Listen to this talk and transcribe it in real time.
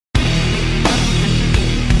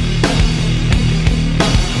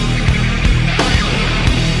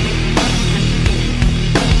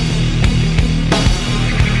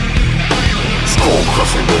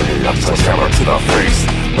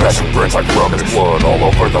brains like rockets, blood all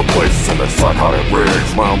over the place in a psychotic rage.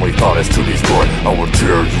 My only thought is to destroy. I will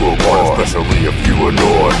tear you apart, especially if you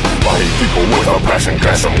annoy. I hate people with a passion,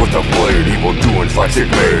 gas them with a blade. Evil doings like it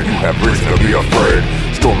made, you have reason to be afraid.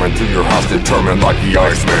 Storming through your house, determined like the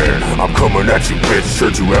Iceman. I'm coming at you, bitch,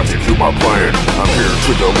 should you execute my plan. I'm here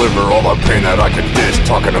to deliver all the pain that I can dish.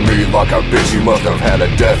 Talking to me like a bitch, you must have had a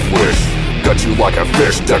death wish. Got you like a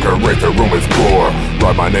fish, decorate the room with gore.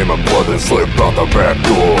 Write my name in blood and slip out the back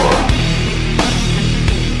door.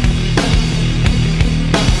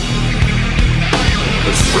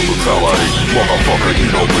 Extreme brutality, motherfucker, you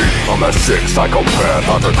know me. I'm a sick psychopath,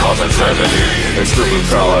 out to cause insanity. Extreme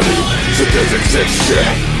brutality, sadistic sick shit.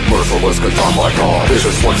 Merciless cause I'm like, oh, this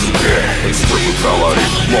is what you get. Extreme brutality,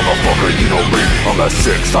 motherfucker, you know me. I'm a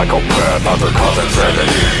sick psychopath, out to cause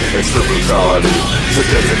insanity. Extreme brutality,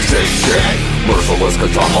 sadistic sick shit. Merciless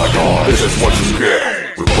cause I'm like, oh, this is what you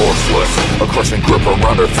get. Remorseless, a crushing grip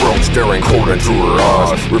around her throat, staring cold into her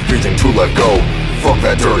eyes, refusing to let go. Fuck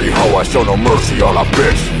that dirty hoe, I show no mercy on a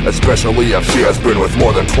bitch, especially if she has been with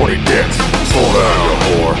more than 20 dicks. Slow down, you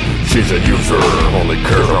whore, she's a user, only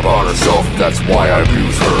cares about herself, that's why I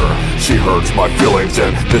abuse her. She hurts my feelings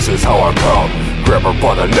and this is how I pout. Grab her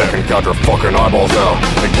by the neck and got her fucking eyeballs out.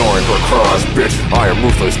 Ignoring her cries, bitch, I am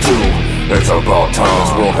ruthless too. It's about time,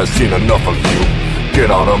 this world has seen enough of you.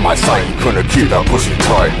 Get out of my sight, you couldn't keep that pussy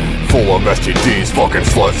tight. Full of STDs, fucking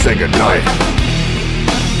slut, say goodnight.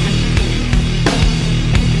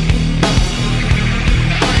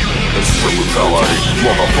 Extreme brutality,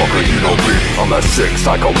 motherfucker, you know me. I'm a sick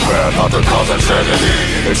psychopath, out to cause insanity.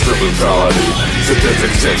 Extreme brutality,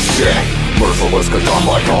 sadistic sick shit. Merciless cause I'm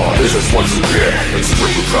like, oh, this is what you get.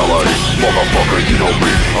 Extreme brutality, motherfucker, you know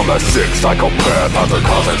me. I'm a sick psychopath, out to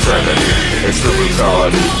cause insanity. Extreme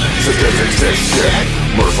brutality, sadistic sick shit.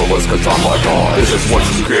 Merciless cause I'm like, oh, this is what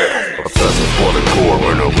you get. Obsessive blood and gore,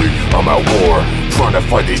 mentally, I'm at war. Trying to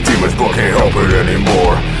fight these demons but can't help it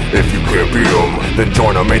anymore. If you can't beat them, then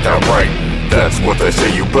join them, ain't that right? That's what they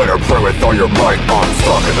say, you better pray with all your might. I'm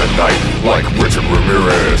stalking the night, like Richard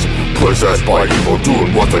Ramirez. Possessed by evil,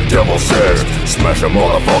 doing what the devil says. Smash a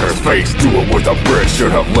motherfucker's face, do it with a brick.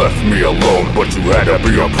 Should have left me alone, but you had to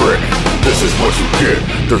be a prick. This is what you get,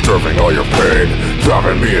 deserving all your pain.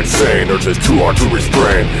 Driving me insane, urges too hard to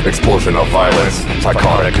restrain. Explosion of violence,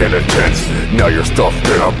 psychotic and intense. Now you're stuffed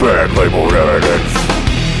in a bag labeled evidence.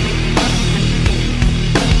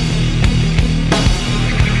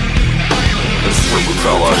 Extreme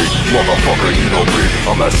brutality, motherfucker, you know me.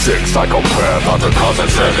 I'm a sick psychopath, out to cause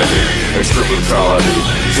insanity. Extreme brutality,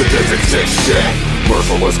 sadistic sick shit.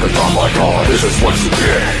 Merciless cause I'm like, oh, this is what you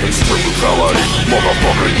get. Extreme brutality,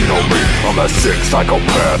 motherfucker, you know me. I'm a sick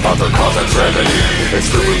psychopath, out to cause insanity.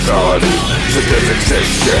 Extreme brutality, sadistic sick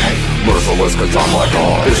shit. Merciless cause I'm like,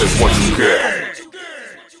 oh, this is what you get.